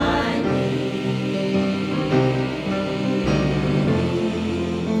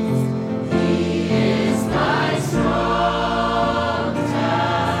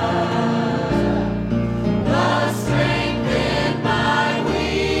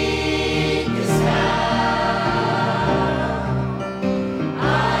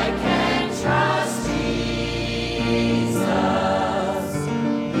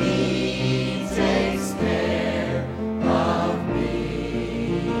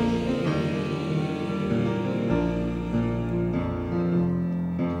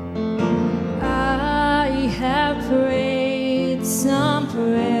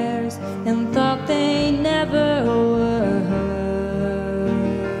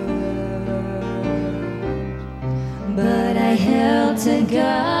to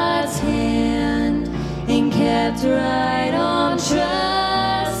God's hand and kept right on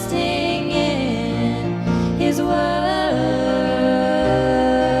trusting in His word.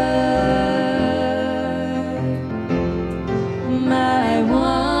 My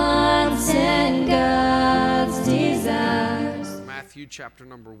wants and God's desires. Matthew chapter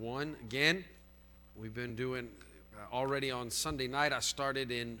number 1. Again, we've been doing already on Sunday night. I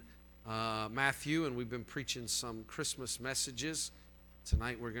started in Matthew, and we've been preaching some Christmas messages.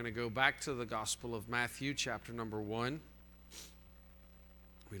 Tonight we're going to go back to the Gospel of Matthew, chapter number 1.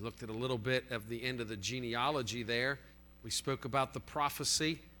 We looked at a little bit of the end of the genealogy there. We spoke about the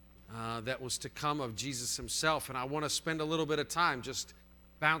prophecy that was to come of Jesus himself, and I want to spend a little bit of time just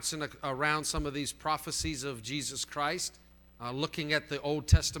bouncing around some of these prophecies of Jesus Christ, looking at the Old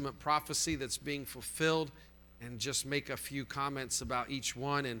Testament prophecy that's being fulfilled, and just make a few comments about each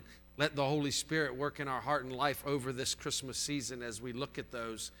one, and let the Holy Spirit work in our heart and life over this Christmas season as we look at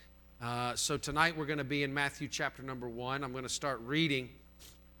those. So tonight we're going to be in Matthew chapter number 1. I'm going to start reading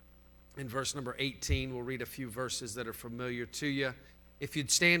in verse number 18. We'll read a few verses that are familiar to you. If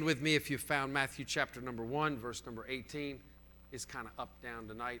you'd stand with me, if you found Matthew chapter number 1, verse number 18. It's kind of up, down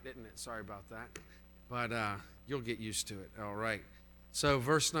tonight, isn't it? Sorry about that. But you'll get used to it. All right. So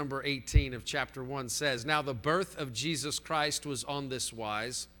verse number 18 of chapter 1 says, "Now the birth of Jesus Christ was on this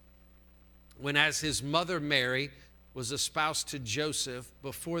wise, when as his mother Mary was espoused to Joseph,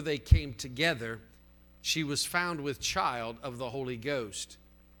 before they came together, she was found with child of the Holy Ghost.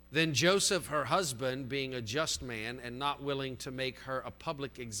 Then Joseph, her husband, being a just man and not willing to make her a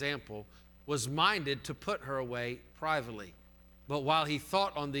public example, was minded to put her away privately. But while he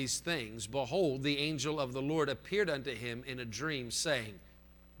thought on these things, behold, the angel of the Lord appeared unto him in a dream, saying,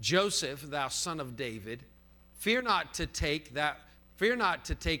 Joseph, thou son of David, fear not to take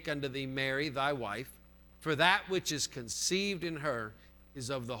unto thee Mary thy wife, for that which is conceived in her is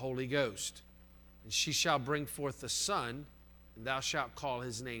of the Holy Ghost. And she shall bring forth a son, and thou shalt call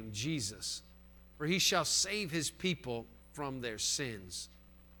his name Jesus, for he shall save his people from their sins.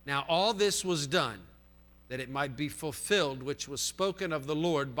 Now all this was done, that it might be fulfilled, which was spoken of the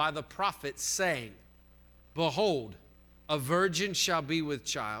Lord by the prophet, saying, Behold, a virgin shall be with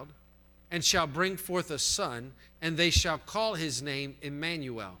child, and shall bring forth a son, and they shall call his name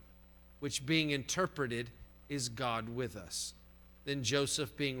Emmanuel, which being interpreted is God with us. Then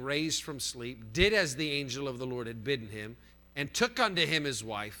Joseph, being raised from sleep, did as the angel of the Lord had bidden him, and took unto him his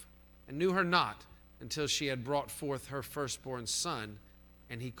wife, and knew her not until she had brought forth her firstborn son,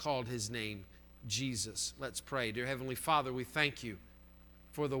 and he called his name Jesus." Let's pray. Dear Heavenly Father, we thank you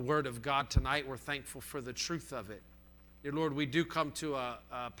for the word of God tonight. We're thankful for the truth of it. Dear Lord, we do come to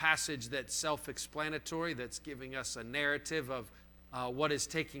a passage that's self-explanatory, that's giving us a narrative of what is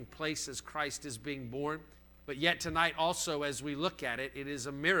taking place as Christ is being born. But yet tonight also, as we look at it, it is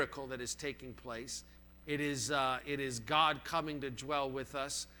a miracle that is taking place. It is God coming to dwell with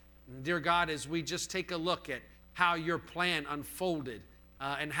us. And dear God, as we just take a look at how your plan unfolded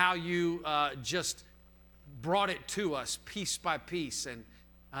and how you just brought it to us piece by piece, and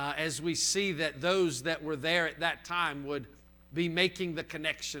as we see that those that were there at that time would be making the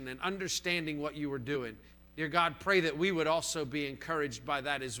connection and understanding what you were doing. Dear God, pray that we would also be encouraged by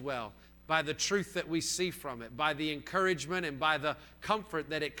that as well, by the truth that we see from it, by the encouragement and by the comfort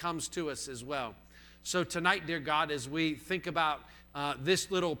that it comes to us as well. So tonight, dear God, as we think about this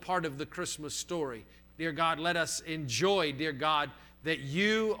little part of the Christmas story, dear God, let us enjoy, dear God, that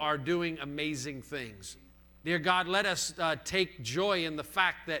you are doing amazing things. Dear God, let us take joy in the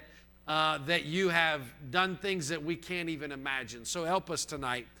fact that that you have done things that we can't even imagine. So help us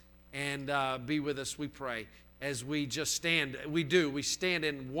tonight, and be with us, we pray, as we just stand. We stand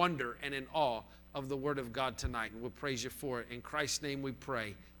in wonder and in awe of the Word of God tonight, and we'll praise you for it. In Christ's name we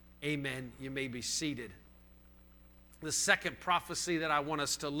pray. Amen. You may be seated. The second prophecy that I want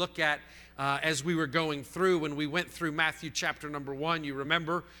us to look at as we were going through, when we went through Matthew chapter number 1, you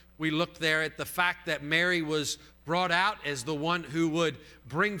remember we looked there at the fact that Mary was brought out as the one who would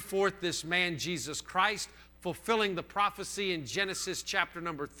bring forth this man, Jesus Christ, fulfilling the prophecy in Genesis chapter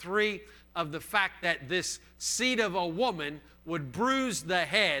number 3 of the fact that this seed of a woman would bruise the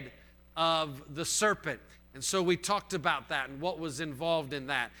head of the serpent. And so we talked about that and what was involved in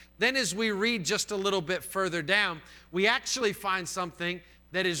that. Then as we read just a little bit further down, we actually find something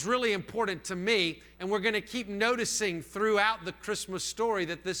that is really important to me, and we're going to keep noticing throughout the Christmas story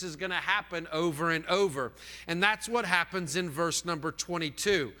that this is going to happen over and over. And that's what happens in verse number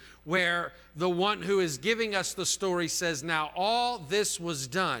 22, where the one who is giving us the story says, "Now all this was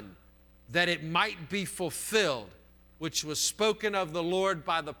done, that it might be fulfilled, which was spoken of the Lord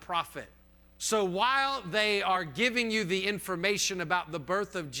by the prophet." So while they are giving you the information about the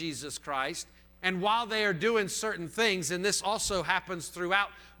birth of Jesus Christ, and while they are doing certain things, and this also happens throughout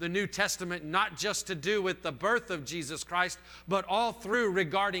the New Testament, not just to do with the birth of Jesus Christ, but all through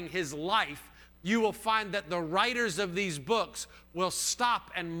regarding his life, you will find that the writers of these books will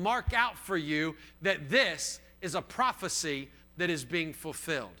stop and mark out for you that this is a prophecy that is being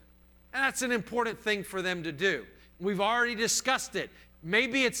fulfilled. And that's an important thing for them to do. We've already discussed it.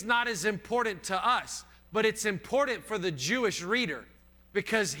 Maybe it's not as important to us, but it's important for the Jewish reader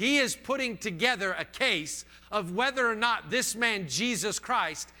because he is putting together a case of whether or not this man, Jesus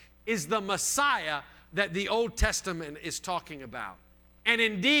Christ, is the Messiah that the Old Testament is talking about. And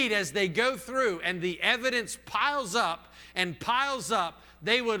indeed, as they go through and the evidence piles up and piles up,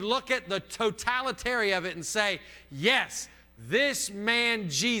 they would look at the totality of it and say, yes, this man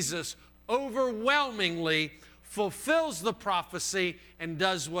Jesus overwhelmingly fulfills the prophecy and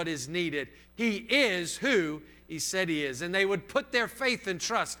does what is needed. He is who he said he is. And they would put their faith and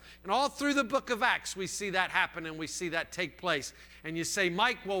trust. And all through the book of Acts, we see that happen and we see that take place. And you say,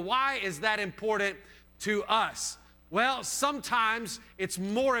 Mike, well, why is that important to us? Well, sometimes it's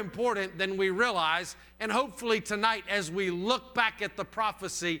more important than we realize. And hopefully tonight, as we look back at the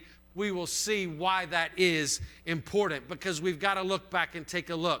prophecy, we will see why that is important, because we've got to look back and take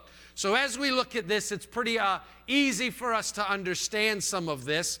a look. So as we look at this, it's pretty easy for us to understand some of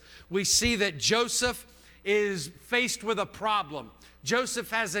this. We see that Joseph is faced with a problem.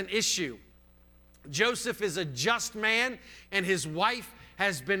 Joseph has an issue. Joseph is a just man, and his wife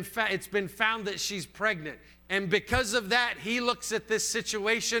has been it's been found that she's pregnant. And because of that, he looks at this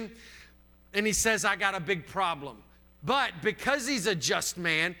situation and he says, I got a big problem. But because he's a just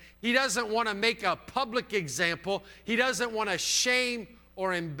man, he doesn't want to make a public example. He doesn't want to shame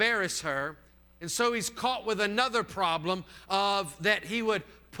or embarrass her. And so he's caught with another problem of that he would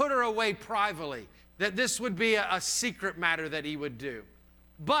put her away privately, that this would be a secret matter that he would do.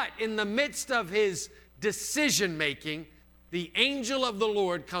 But in the midst of his decision making, the angel of the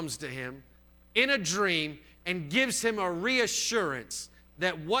Lord comes to him in a dream and gives him a reassurance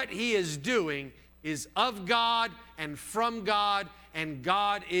that what he is doing is of God and from God, and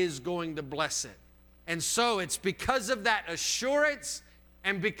God is going to bless it. And so it's because of that assurance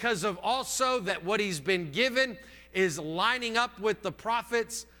and because of also that what he's been given is lining up with the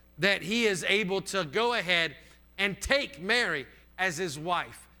prophets that he is able to go ahead and take Mary as his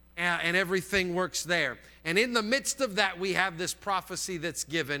wife, and everything works there. And in the midst of that, we have this prophecy that's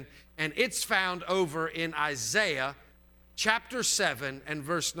given, and it's found over in Isaiah chapter 7 and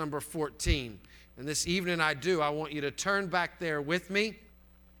verse number 14. And this evening I want you to turn back there with me.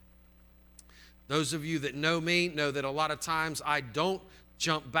 Those of you that know me know that a lot of times I don't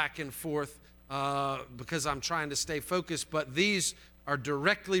jump back and forth because I'm trying to stay focused, but these are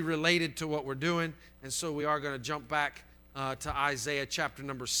directly related to what we're doing, and so we are going to jump back to Isaiah chapter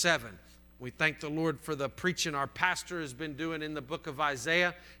number 7. We thank the Lord for the preaching our pastor has been doing in the book of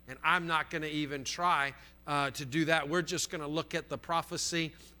Isaiah, and I'm not going to even try to do that. We're just going to look at the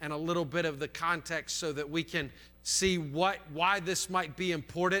prophecy and a little bit of the context so that we can see why this might be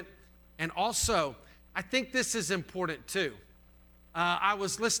important. And also, I think this is important too. I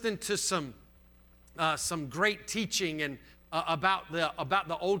was listening to some great teaching and about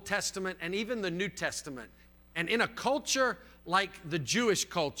the Old Testament and even the New Testament. And in a culture like the Jewish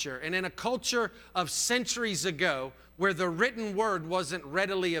culture, and in a culture of centuries ago where the written word wasn't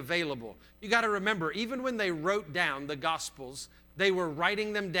readily available, you got to remember, even when they wrote down the Gospels, they were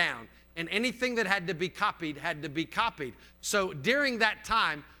writing them down, and anything that had to be copied had to be copied. So during that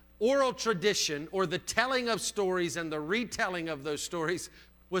time, oral tradition, or the telling of stories and the retelling of those stories,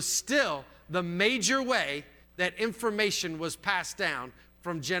 was still the major way that information was passed down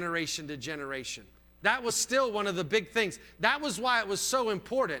from generation to generation. That was still one of the big things. That was why it was so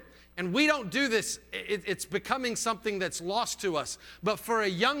important. And we don't do this. It's becoming something that's lost to us. But for a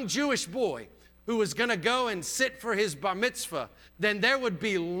young Jewish boy who was going to go and sit for his bar mitzvah, then there would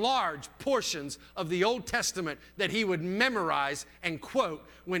be large portions of the Old Testament that he would memorize and quote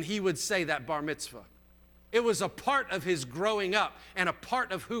when he would say that bar mitzvah. It was a part of his growing up and a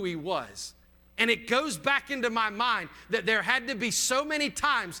part of who he was. And it goes back into my mind that there had to be so many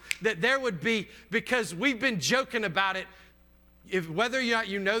times that there would be, because we've been joking about it, whether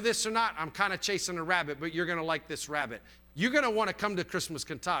you know this or not, I'm kind of chasing a rabbit, but you're going to like this rabbit. You're going to want to come to Christmas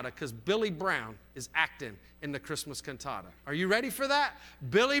Cantata because Billy Brown is acting in the Christmas Cantata. Are you ready for that?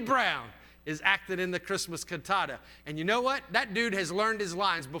 Billy Brown is acting in the Christmas Cantata. And you know what? That dude has learned his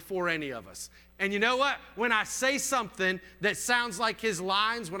lines before any of us. And you know what? When I say something that sounds like his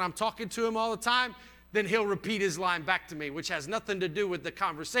lines when I'm talking to him all the time, then he'll repeat his line back to me, which has nothing to do with the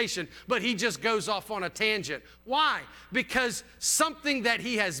conversation, but he just goes off on a tangent. Why? Because something that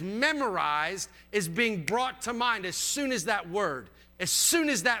he has memorized is being brought to mind as soon as that word, as soon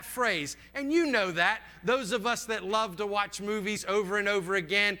as that phrase. And you know that. Those of us that love to watch movies over and over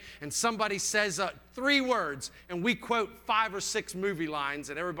again, and somebody says 3 words, and we quote 5 or 6 movie lines,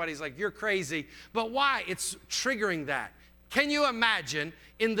 and everybody's like, you're crazy. But why? It's triggering that. Can you imagine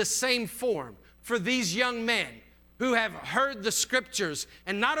in the same form for these young men who have heard the scriptures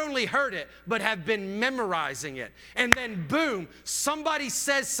and not only heard it, but have been memorizing it. And then boom, somebody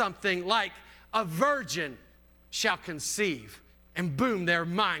says something like, a virgin shall conceive. And boom, their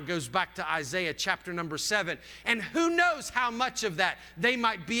mind goes back to Isaiah chapter number 7. And who knows how much of that they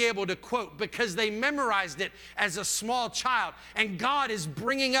might be able to quote because they memorized it as a small child. And God is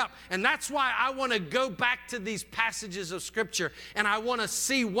bringing up. And that's why I want to go back to these passages of Scripture. And I want to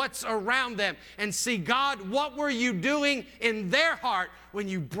see what's around them and see, God, what were you doing in their heart when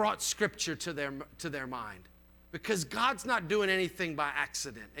you brought Scripture to their mind? Because God's not doing anything by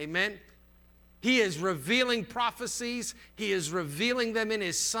accident. Amen? He is revealing prophecies. He is revealing them in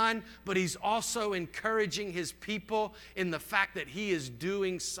His Son, but He's also encouraging His people in the fact that He is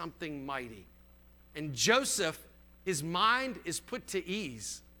doing something mighty. And Joseph, his mind is put to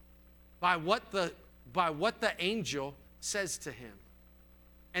ease by what the angel says to him.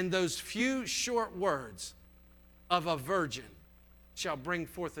 And those few short words of a virgin shall bring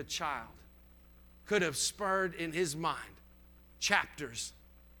forth a child could have spurred in his mind chapters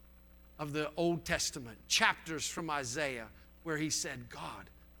of the Old Testament, chapters from Isaiah, where he said, God,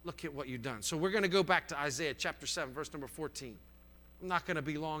 look at what you've done. So we're going to go back to Isaiah chapter 7, verse number 14. I'm not going to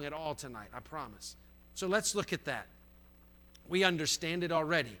be long at all tonight, I promise. So let's look at that. We understand it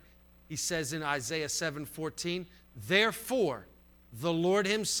already. He says in Isaiah 7:14, therefore the Lord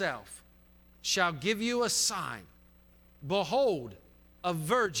Himself shall give you a sign. Behold, a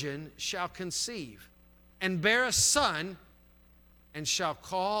virgin shall conceive and bear a son, and shall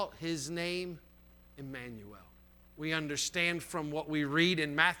call his name Emmanuel. We understand from what we read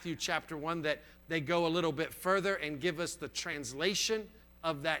in Matthew chapter 1 that they go a little bit further and give us the translation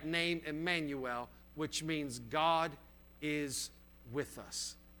of that name Emmanuel, which means God is with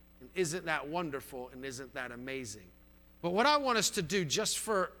us. And isn't that wonderful and isn't that amazing? But what I want us to do just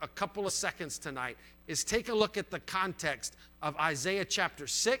for a couple of seconds tonight is take a look at the context of Isaiah chapter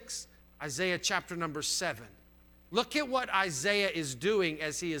 6, Isaiah chapter number 7. Look at what Isaiah is doing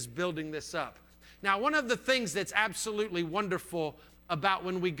as he is building this up. Now, one of the things that's absolutely wonderful about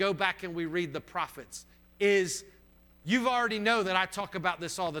when we go back and we read the prophets is, you already know that I talk about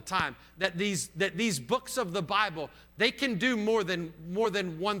this all the time, that these books of the Bible, they can do more than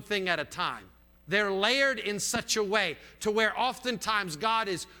one thing at a time. They're layered in such a way to where oftentimes God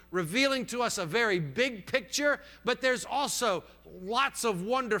is revealing to us a very big picture, but there's also lots of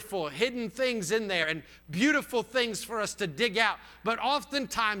wonderful hidden things in there and beautiful things for us to dig out. But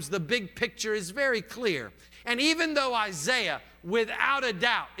oftentimes the big picture is very clear. And even though Isaiah, without a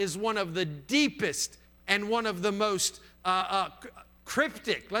doubt, is one of the deepest and one of the most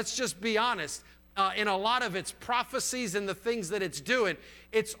cryptic, let's just be honest, in a lot of its prophecies and the things that it's doing,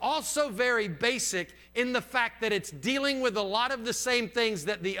 it's also very basic in the fact that it's dealing with a lot of the same things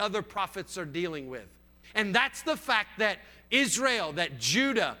that the other prophets are dealing with. And that's the fact that Israel, that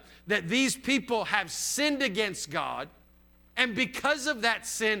Judah, that these people have sinned against God, and because of that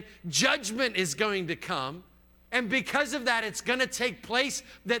sin, judgment is going to come. And because of that, it's going to take place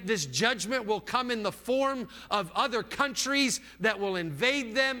that this judgment will come in the form of other countries that will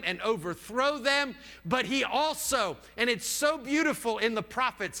invade them and overthrow them. But he also, and it's so beautiful in the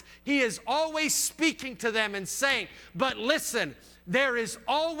prophets, he is always speaking to them and saying, but listen, there is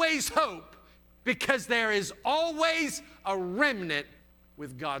always hope because there is always a remnant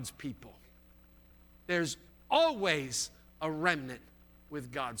with God's people. There's always a remnant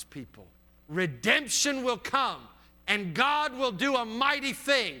with God's people. Redemption will come, and God will do a mighty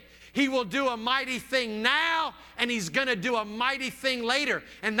thing. He will do a mighty thing now, and He's going to do a mighty thing later.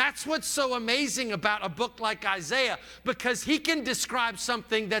 And that's what's so amazing about a book like Isaiah, because he can describe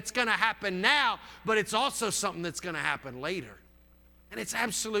something that's going to happen now, but it's also something that's going to happen later. And it's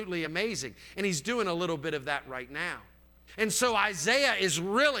absolutely amazing. And he's doing a little bit of that right now. And so Isaiah is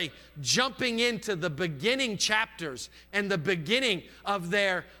really jumping into the beginning chapters and the beginning of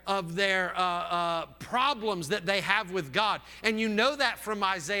their problems that they have with God. And you know that from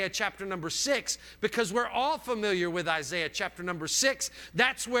Isaiah chapter number 6, because we're all familiar with Isaiah chapter number 6.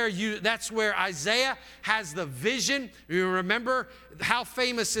 That's where Isaiah has the vision. You remember how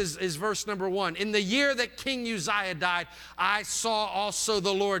famous is verse number 1. In the year that King Uzziah died, I saw also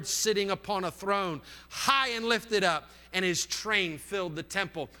the Lord sitting upon a throne, high and lifted up, and his train filled the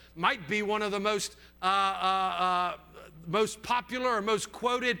temple. Might be one of the most popular or most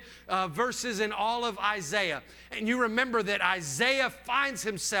quoted verses in all of Isaiah. And you remember that Isaiah finds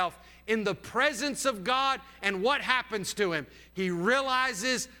himself in the presence of God, and what happens to him? He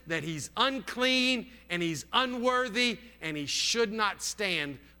realizes that he's unclean and he's unworthy and he should not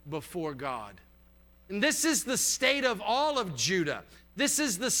stand before God. And this is the state of all of Judah. This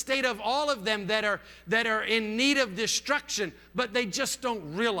is the state of all of them that are in need of destruction, but they just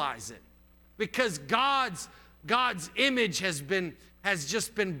don't realize it, because God's image has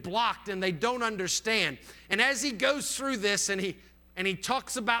just been blocked, and they don't understand. And as he goes through this, and he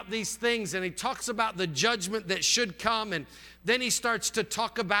talks about these things, and he talks about the judgment that should come, and then he starts to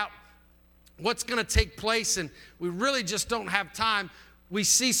talk about what's going to take place, and we really just don't have time. We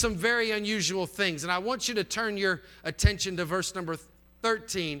see some very unusual things, and I want you to turn your attention to verse number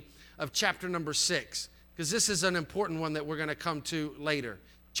 13 of chapter number 6, because this is an important one that we're going to come to later.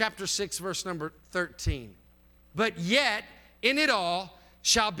 Chapter 6, verse number 13. But yet in it all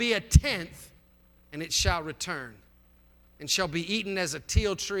shall be a tenth, and it shall return, and shall be eaten as a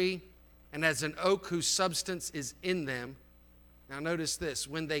teil tree, and as an oak whose substance is in them. Now notice this: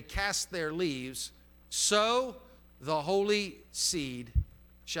 when they cast their leaves, so the holy seed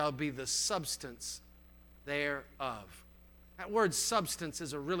shall be the substance thereof. That word substance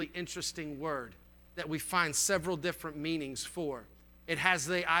is a really interesting word that we find several different meanings for. It has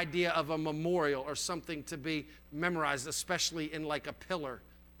the idea of a memorial or something to be memorized, especially in like a pillar.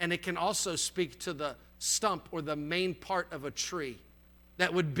 And it can also speak to the stump or the main part of a tree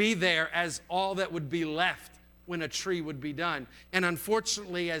that would be there as all that would be left when a tree would be done. And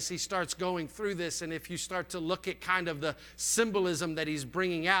unfortunately, as he starts going through this, and if you start to look at kind of the symbolism that he's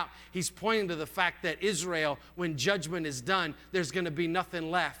bringing out, he's pointing to the fact that Israel, when judgment is done, there's going to be nothing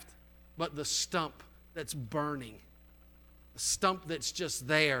left but the stump that's burning, the stump that's just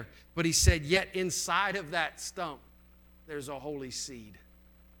there. But he said, yet inside of that stump, there's a holy seed,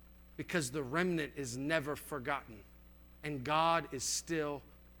 because the remnant is never forgotten, and God is still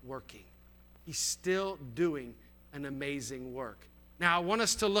working. He's still doing an amazing work. Now, I want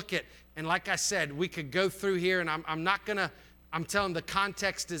us to look at, and like I said, we could go through here, and I'm telling the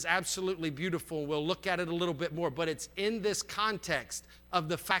context is absolutely beautiful. We'll look at it a little bit more, but it's in this context of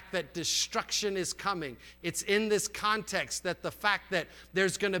the fact that destruction is coming. It's in this context that the fact that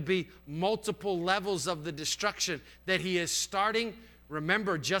there's going to be multiple levels of the destruction that he is starting.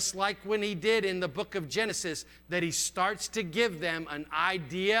 Remember, just like when he did in the book of Genesis, that he starts to give them an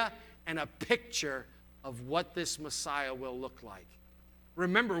idea and a picture of what this Messiah will look like.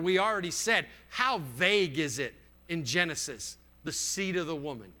 Remember, we already said, how vague is it in Genesis? The seed of the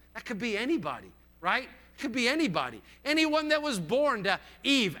woman. That could be anybody, right? It could be anybody. Anyone that was born to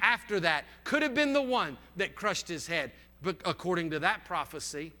Eve after that could have been the one that crushed his head, but according to that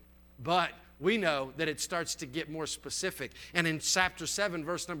prophecy. But we know that it starts to get more specific. And in chapter 7,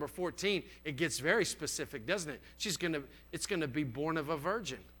 verse number 14, it gets very specific, doesn't it? It's going to be born of a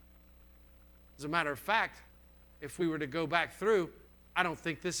virgin. As a matter of fact, if we were to go back through, I don't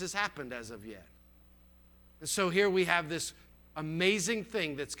think this has happened as of yet. And so here we have this amazing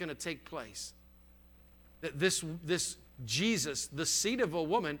thing that's going to take place. That this Jesus, the seed of a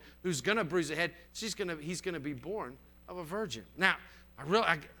woman who's going to bruise a head, he's going to be born of a virgin. Now,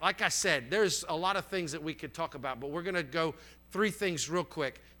 like I said, there's a lot of things that we could talk about, but we're going to go 3 things real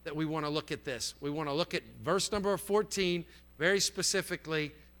quick that we want to look at this. We want to look at verse number 14 very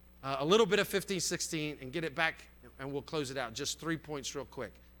specifically, a little bit of 15, 16, and get it back, and we'll close it out. Just 3 points real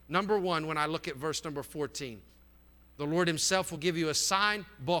quick. Number 1, when I look at verse number 14, the Lord himself will give you a sign.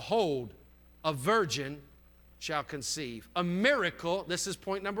 Behold, a virgin shall conceive. A miracle, this is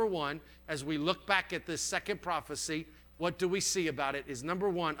point number 1. As we look back at this second prophecy, what do we see about it is, number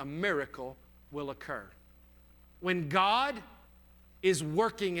 1, a miracle will occur. When God is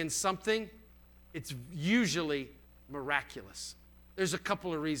working in something, it's usually miraculous. There's a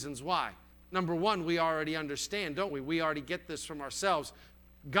couple of reasons why. Number 1, we already understand, don't we? We already get this from ourselves.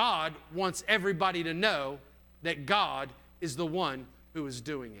 God wants everybody to know that God is the one who is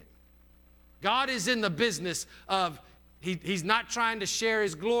doing it. God is in the business of, he's not trying to share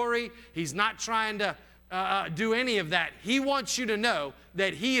his glory. He's not trying to do any of that. He wants you to know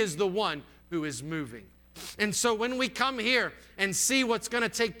that he is the one who is moving. And so when we come here and see what's going to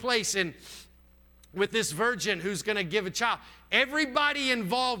take place with this virgin who's going to give a child, everybody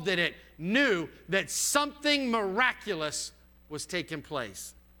involved in it knew that something miraculous was taking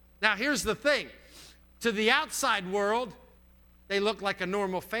place. Now, here's the thing. To the outside world, they look like a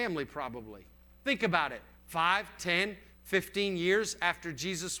normal family probably. Think about it. 5, 10, 15 years after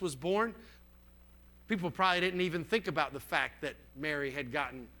Jesus was born, people probably didn't even think about the fact that Mary had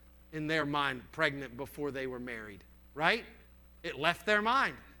gotten, in their mind, pregnant before they were married, right? It left their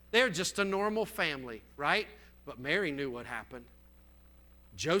mind. They're just a normal family, right? But Mary knew what happened.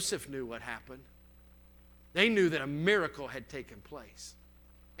 Joseph knew what happened. They knew that a miracle had taken place.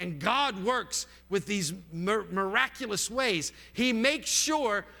 And God works with these miraculous ways. He makes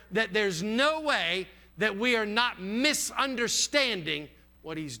sure that there's no way that we are not misunderstanding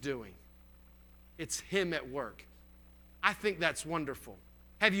what he's doing. It's him at work. I think that's wonderful.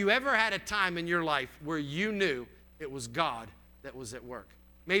 Have you ever had a time in your life where you knew it was God that was at work?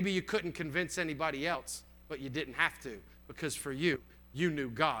 Maybe you couldn't convince anybody else, but you didn't have to, because for you, you knew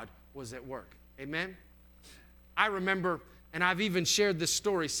God was at work. Amen? I remember, and I've even shared this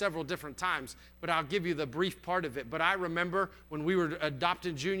story several different times, but I'll give you the brief part of it. But I remember when we were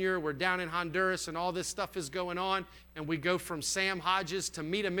adopted junior, we're down in Honduras and all this stuff is going on, and we go from Sam Hodges to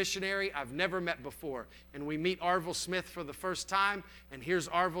meet a missionary I've never met before. And we meet Arvil Smith for the first time, and here's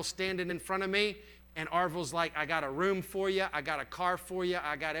Arvil standing in front of me, and Arvil's like, I got a room for you, I got a car for you,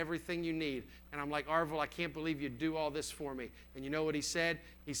 I got everything you need. And I'm like, Arvil, I can't believe you'd do all this for me. And you know what he said?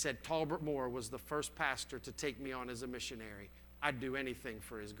 He said, Talbert Moore was the first pastor to take me on as a missionary. I'd do anything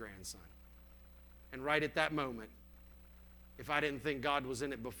for his grandson. And right at that moment, if I didn't think God was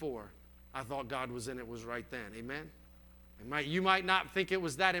in it before, I thought God was in it was right then. Amen? And you might not think it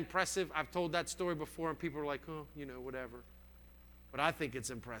was that impressive. I've told that story before, and people are like, oh, whatever. But I think it's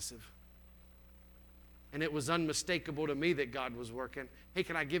impressive. And it was unmistakable to me that God was working. Hey,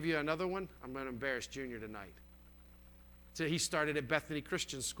 can I give you another one? I'm going to embarrass Junior tonight. So he started at Bethany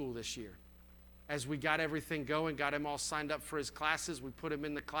Christian School this year. As we got everything going, got him all signed up for his classes, we put him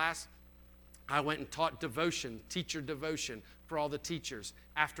in the class. I went and taught devotion, teacher devotion for all the teachers.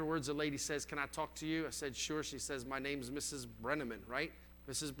 Afterwards, a lady says, can I talk to you? I said, sure. She says, my name's Mrs. Brenneman, right?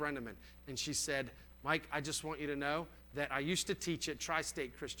 Mrs. Brenneman. And she said, Mike, I just want you to know that I used to teach at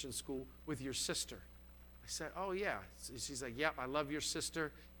Tri-State Christian School with your sister. I said, oh, yeah. She's like, yep, I love your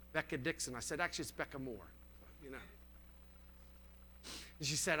sister, Becca Dixon. I said, actually, it's Becca Moore, And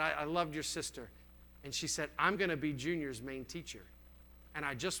she said, I loved your sister. And she said, I'm going to be Junior's main teacher. And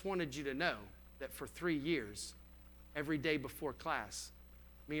I just wanted you to know that for 3 years, every day before class,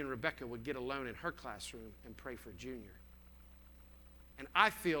 me and Rebecca would get alone in her classroom and pray for Junior. And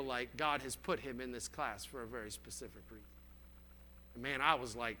I feel like God has put him in this class for a very specific reason. And man, I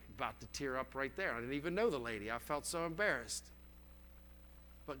was like about to tear up right there. I didn't even know the lady. I felt so embarrassed.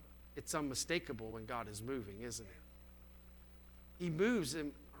 But it's unmistakable when God is moving, isn't it? He moves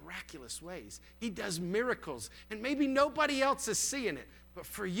in miraculous ways. He does miracles. And maybe nobody else is seeing it. But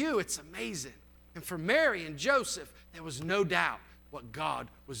for you, it's amazing. And for Mary and Joseph, there was no doubt what God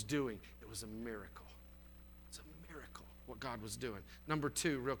was doing. It was a miracle. It's a miracle what God was doing. Number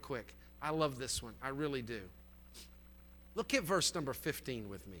 2, real quick. I love this one. I really do. Look at verse number 15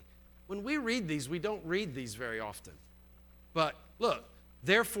 with me. When we read these, we don't read these very often. But look,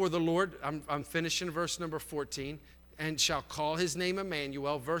 therefore the Lord, I'm finishing verse number 14, and shall call his name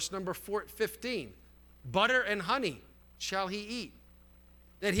Emmanuel. Verse number 15, butter and honey shall he eat,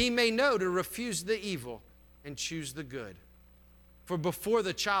 that he may know to refuse the evil and choose the good. For before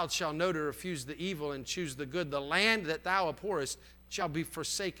the child shall know to refuse the evil and choose the good, the land that thou abhorrest shall be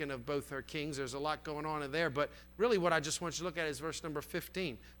forsaken of both her kings. There's a lot going on in there, but really what I just want you to look at is verse number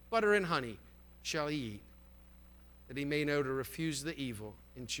 15. Butter and honey shall he eat, that he may know to refuse the evil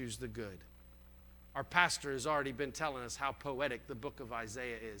and choose the good. Our pastor has already been telling us how poetic the book of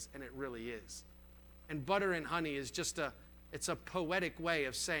Isaiah is, and it really is. And butter and honey is it's a poetic way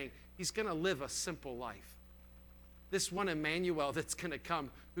of saying he's going to live a simple life. This one Emmanuel that's going to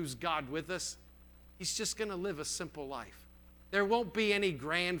come, who's God with us, he's just going to live a simple life. There won't be any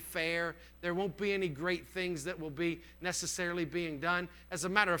grand fare. There won't be any great things that will be necessarily being done. As a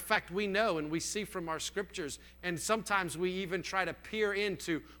matter of fact, we know and we see from our scriptures, and sometimes we even try to peer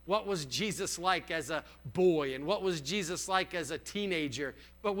into what was Jesus like as a boy and what was Jesus like as a teenager,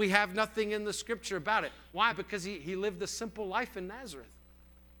 but we have nothing in the scripture about it. Why? Because he lived a simple life in Nazareth.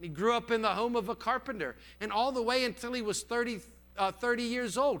 He grew up in the home of a carpenter, and all the way until he was 30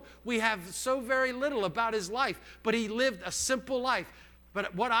 years old. We have so very little about his life, but he lived a simple life.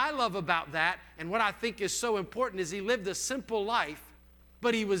 But what I love about that, and what I think is so important, is he lived a simple life,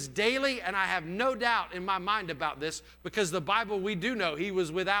 but he was daily, and I have no doubt in my mind about this, because the Bible, we do know he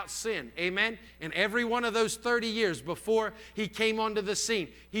was without sin. Amen? And every one of those 30 years before he came onto the scene,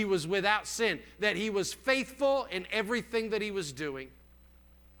 he was without sin, that he was faithful in everything that he was doing.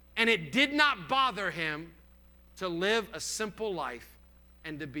 And it did not bother him to live a simple life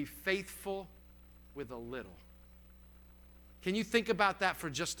and to be faithful with a little. Can you think about that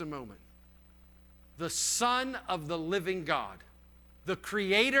for just a moment? The Son of the living God, the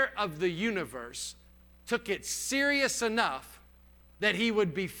creator of the universe, took it serious enough that he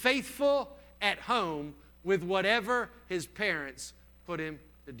would be faithful at home with whatever his parents put him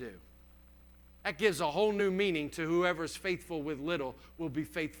to do. That gives a whole new meaning to whoever's faithful with little will be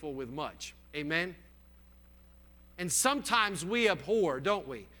faithful with much. Amen? And sometimes we abhor, don't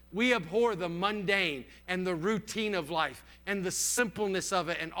we? We abhor the mundane and the routine of life and the simpleness of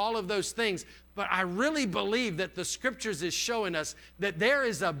it and all of those things. But I really believe that the Scriptures is showing us that there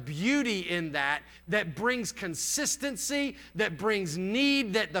is a beauty in that that brings consistency, that brings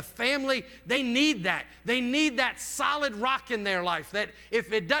need, that the family, they need that. They need that solid rock in their life, that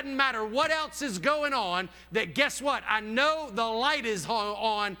if it doesn't matter what else is going on, that guess what? I know the light is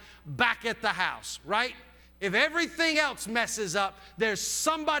on back at the house, right? If everything else messes up, there's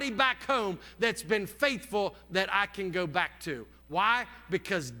somebody back home that's been faithful that I can go back to. Why?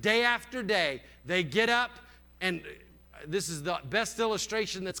 Because day after day, they get up, and this is the best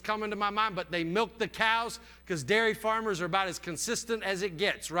illustration that's coming to my mind, but they milk the cows, because dairy farmers are about as consistent as it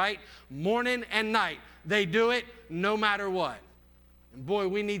gets, right? Morning and night. They do it no matter what. And boy,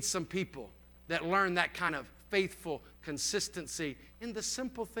 we need some people that learn that kind of faithful consistency in the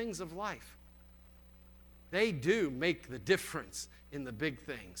simple things of life. They do make the difference in the big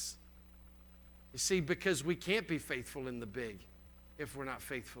things. You see, because we can't be faithful in the big if we're not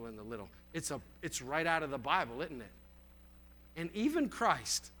faithful in the little. It's right out of the Bible, isn't it? And even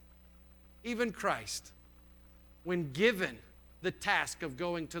Christ, when given the task of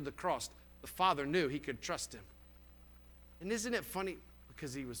going to the cross, the Father knew he could trust him. And isn't it funny?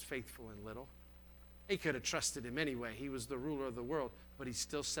 Because he was faithful in little. He could have trusted him anyway. He was the ruler of the world, but he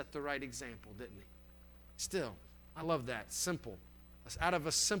still set the right example, didn't he? Still, I love that. Simple. Out of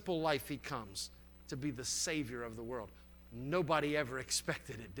a simple life, he comes to be the Savior of the world. Nobody ever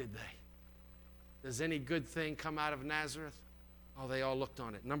expected it, did they? Does any good thing come out of Nazareth? Oh, they all looked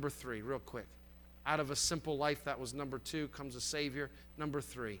on it. Number 3, real quick. Out of a simple life, that was number 2, comes a Savior. Number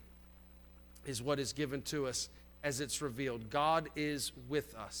 3 is what is given to us as it's revealed. God is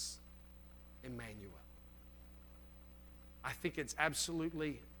with us, Emmanuel. I think it's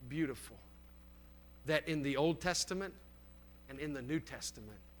absolutely beautiful that in the Old Testament and in the New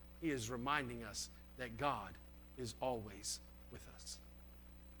Testament, he is reminding us that God is always with us.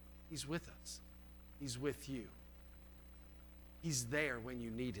 He's with us. He's with you. He's there when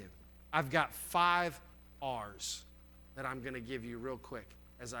you need him. I've got 5 R's that I'm going to give you real quick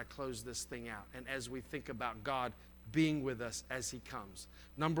as I close this thing out and as we think about God being with us as he comes.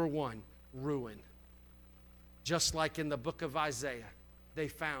 Number 1, ruin. Just like in the book of Isaiah, they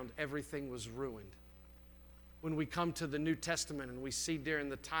found everything was ruined. When we come to the New Testament and we see during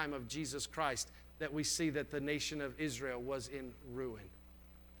the time of Jesus Christ that we see that the nation of Israel was in ruin.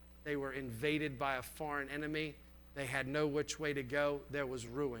 They were invaded by a foreign enemy. They had no which way to go. There was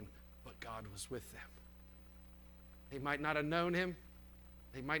ruin, but God was with them. They might not have known him.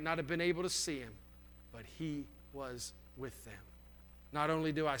 They might not have been able to see him, but he was with them. Not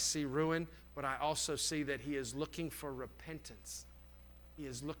only do I see ruin, but I also see that he is looking for repentance. He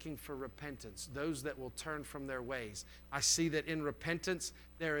is looking for repentance, those that will turn from their ways. I see that in repentance,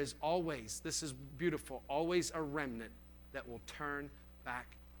 there is always, this is beautiful, always a remnant that will turn back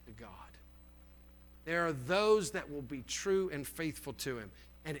to God. There are those that will be true and faithful to him.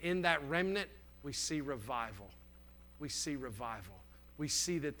 And in that remnant, we see revival. We see revival. We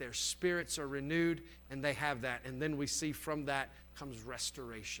see that their spirits are renewed, and they have that. And then we see from that comes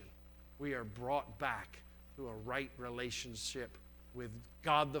restoration. We are brought back to a right relationship with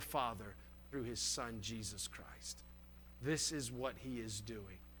God the Father through his Son, Jesus Christ. This is what he is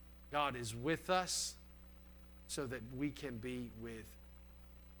doing. God is with us so that we can be with.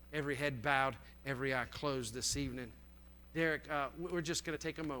 Every head bowed, every eye closed this evening. Derek, we're just going to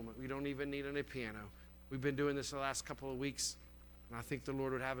take a moment. We don't even need a piano. We've been doing this the last couple of weeks, and I think the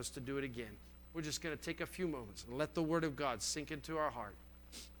Lord would have us to do it again. We're just going to take a few moments and let the Word of God sink into our heart.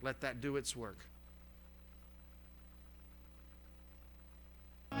 Let that do its work.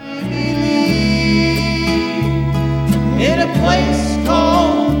 In a place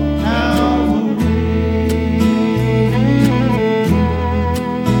called Calvary,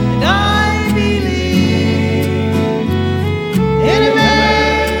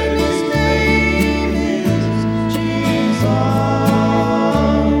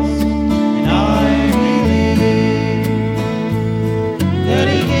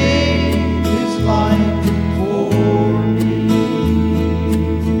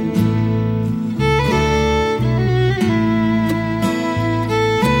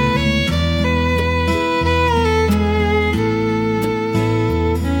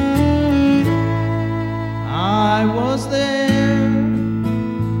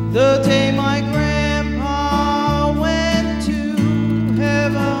 the day my grandpa went to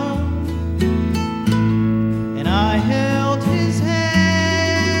heaven, and I held his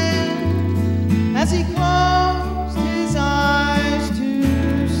hand as he closed his eyes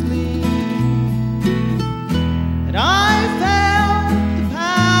to sleep, and I felt the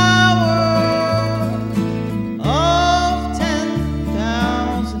power of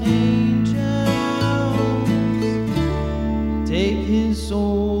 10,000 angels take his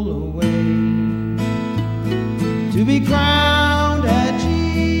soul away to be crowned